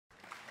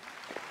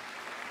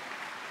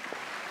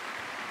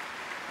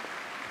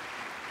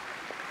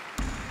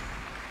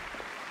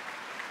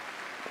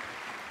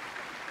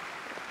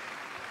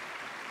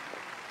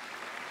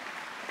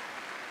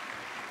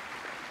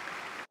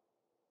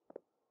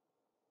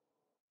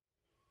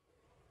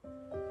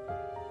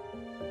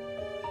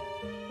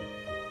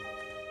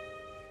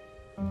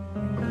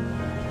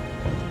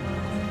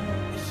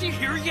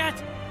here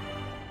yet?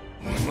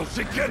 Let's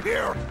get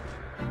here!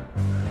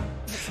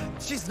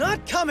 She's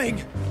not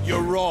coming!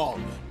 You're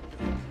wrong.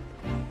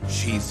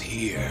 She's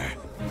here.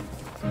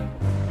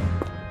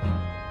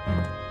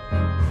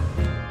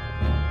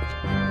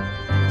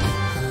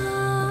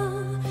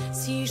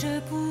 Si je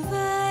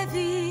pouvais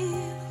vivre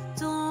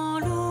dans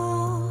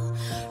l'eau,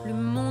 le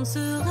monde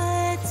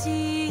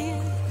serait-il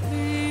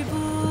plus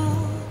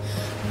beau?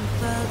 Me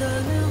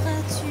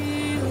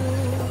pardonneras-tu,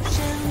 ô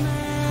chère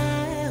mère?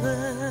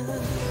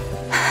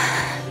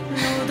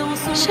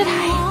 Should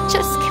I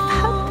just give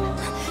up?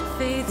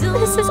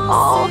 This is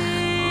all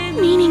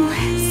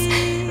meaningless.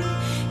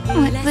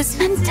 What was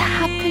meant to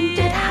happen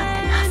did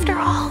happen after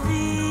all.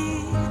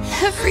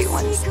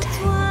 Everyone's dead.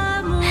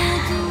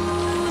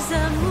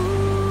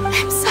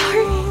 I'm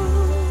sorry.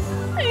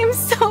 I am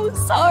so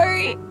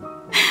sorry.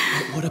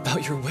 What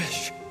about your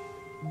wish?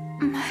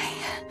 My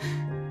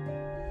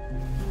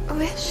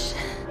wish?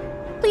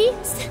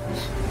 Please?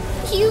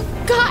 You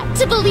got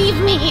to believe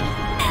me.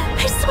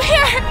 I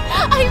swear,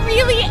 I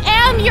really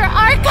am your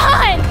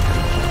archon.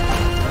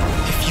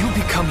 If you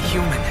become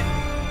human,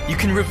 you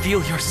can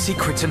reveal your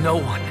secret to no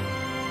one.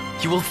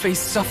 You will face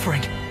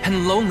suffering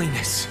and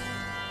loneliness.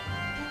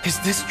 Is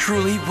this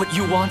truly what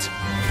you want?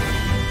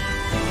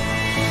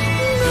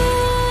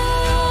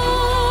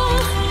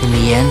 In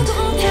the end,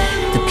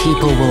 the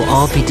people will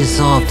all be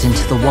dissolved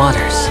into the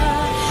waters,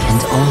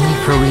 and only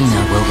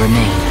Furina will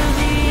remain,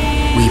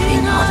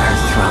 weeping on her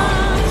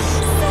throne.